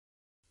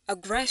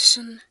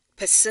Aggression,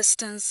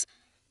 persistence,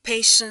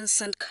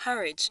 patience, and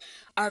courage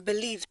are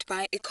believed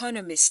by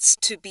economists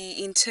to be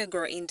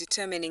integral in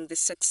determining the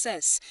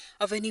success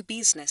of any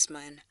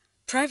businessman.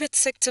 Private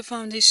Sector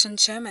Foundation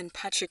Chairman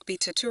Patrick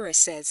Bitature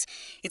says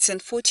it's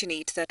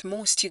unfortunate that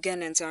most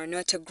Ugandans are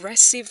not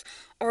aggressive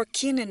or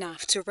keen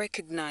enough to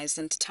recognize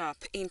and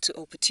tap into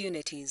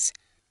opportunities.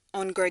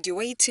 On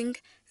graduating,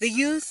 the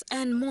youth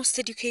and most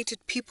educated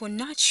people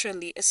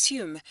naturally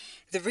assume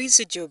there is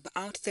a job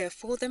out there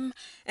for them,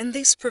 and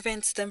this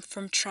prevents them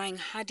from trying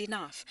hard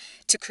enough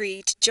to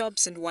create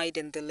jobs and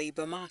widen the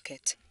labor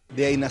market.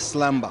 They are in a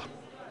slumber.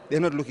 They're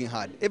not looking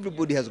hard.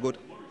 Everybody has got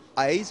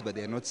eyes, but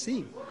they're not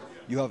seeing.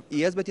 You have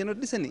ears, but you're not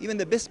listening. Even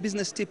the best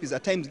business tip is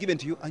at times given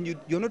to you, and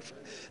you're not,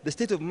 the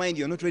state of mind,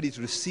 you're not ready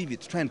to receive it,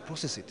 to try and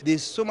process it.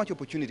 There's so much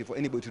opportunity for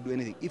anybody to do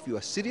anything if you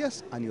are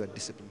serious and you are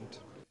disciplined.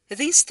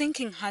 This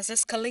thinking has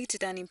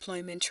escalated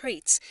unemployment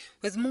rates,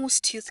 with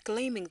most youth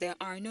claiming there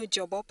are no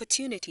job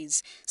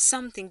opportunities,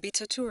 something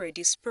Bitature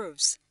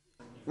disproves.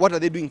 What are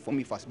they doing for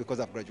me first because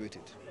I've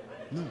graduated?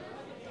 No.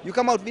 You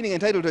come out feeling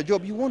entitled to a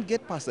job, you won't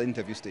get past the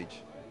interview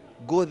stage.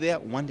 Go there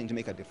wanting to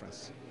make a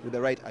difference with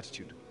the right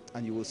attitude,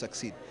 and you will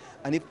succeed.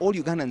 And if all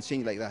Ugandans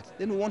change like that,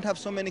 then we won't have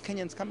so many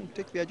Kenyans coming to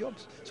take their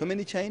jobs, so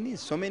many Chinese,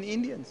 so many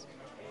Indians.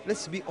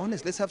 Let's be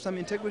honest, let's have some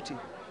integrity.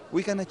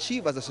 We can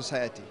achieve as a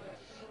society.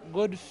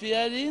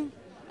 God-fearing,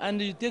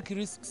 and you take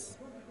risks.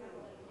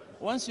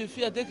 Once you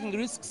fear taking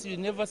risks, you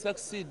never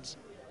succeed.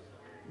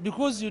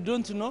 Because you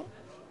don't know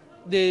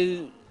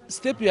the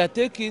step you are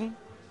taking,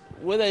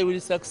 whether you will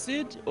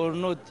succeed or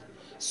not.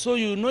 So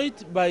you know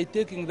it by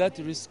taking that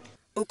risk.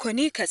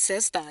 Okonika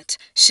says that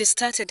she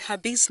started her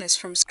business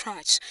from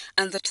scratch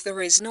and that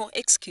there is no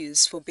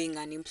excuse for being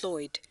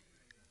unemployed.